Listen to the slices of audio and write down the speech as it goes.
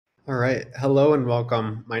All right. Hello and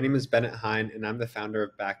welcome. My name is Bennett Hine, and I'm the founder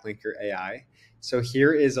of Backlinker AI. So,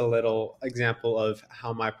 here is a little example of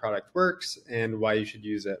how my product works and why you should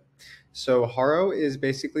use it. So, Haro is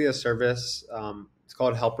basically a service. It's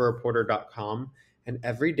called helperreporter.com. And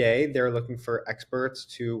every day they're looking for experts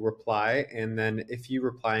to reply. And then, if you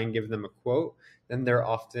reply and give them a quote, then they're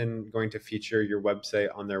often going to feature your website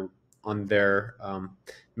on their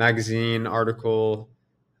magazine, article,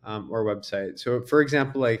 or website. So, for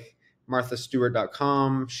example, like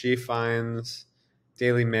marthastewart.com, She Finds,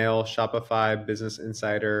 Daily Mail, Shopify, Business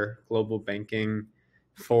Insider, Global Banking,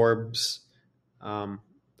 Forbes. Um,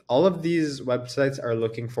 all of these websites are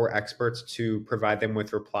looking for experts to provide them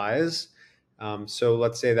with replies. So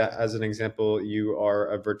let's say that, as an example, you are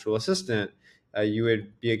a virtual assistant. You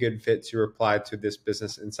would be a good fit to reply to this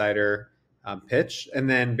Business Insider pitch. And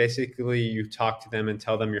then basically you talk to them and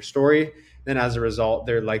tell them your story. Then as a result,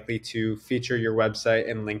 they're likely to feature your website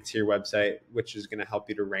and link to your website, which is going to help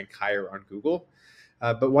you to rank higher on Google.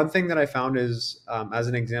 But one thing that I found is, as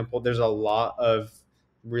an example, there's a lot of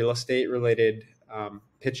real estate related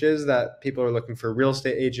pitches that people are looking for: real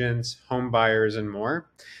estate agents, home buyers, and more.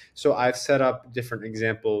 So I've set up different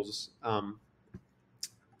examples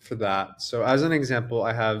for that. So as an example,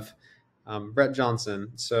 I have Brett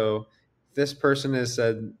Johnson. So this person has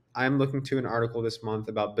said, I'm looking to an article this month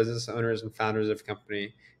about business owners and founders of a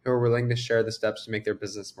company who are willing to share the steps to make their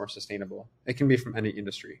business more sustainable. It can be from any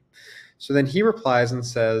industry. So then he replies and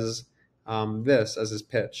says this as his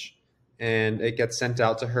pitch, and it gets sent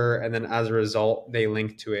out to her. And then as a result, they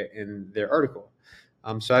link to it in their article.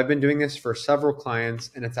 So I've been doing this for several clients,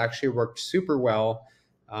 and it's actually worked super well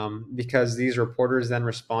because these reporters then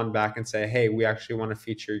respond back and say, hey, we actually want to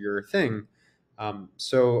feature your thing.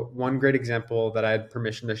 So one great example that I had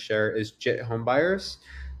permission to share is JIT Homebuyers.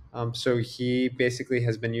 So he basically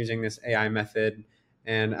has been using this AI method,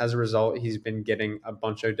 and as a result, he's been getting a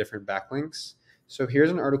bunch of different backlinks. So here's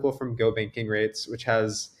an article from Go Banking Rates, which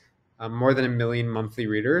has more than 1 million monthly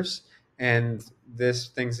readers. And this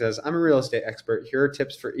thing says, I'm a real estate expert. Here are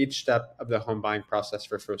tips for each step of the home buying process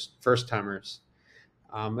for first timers.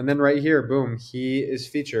 And then right here, boom, he is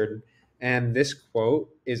featured. And this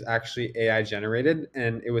quote is actually AI generated,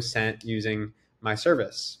 and it was sent using my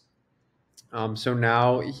service. So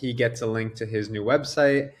now he gets a link to his new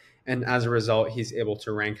website. And as a result, he's able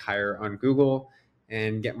to rank higher on Google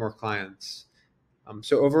and get more clients.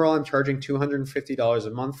 So overall, I'm charging $250 a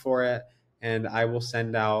month for it. And I will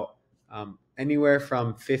send out anywhere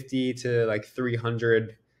from 50 to like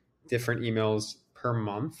 300 different emails per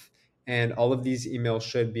month. And all of these emails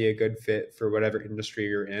should be a good fit for whatever industry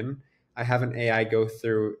you're in. I have an AI go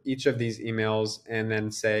through each of these emails and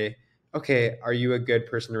then say, okay, are you a good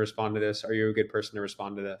person to respond to this? Are you a good person to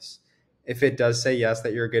respond to this? If it does say yes,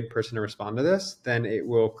 that you're a good person to respond to this, then it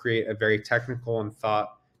will create a very technical and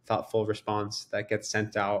thoughtful response that gets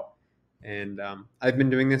sent out. And I've been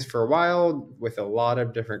doing this for a while with a lot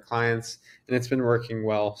of different clients, and it's been working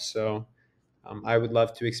well. So I would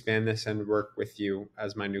love to expand this and work with you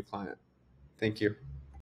as my new client. Thank you.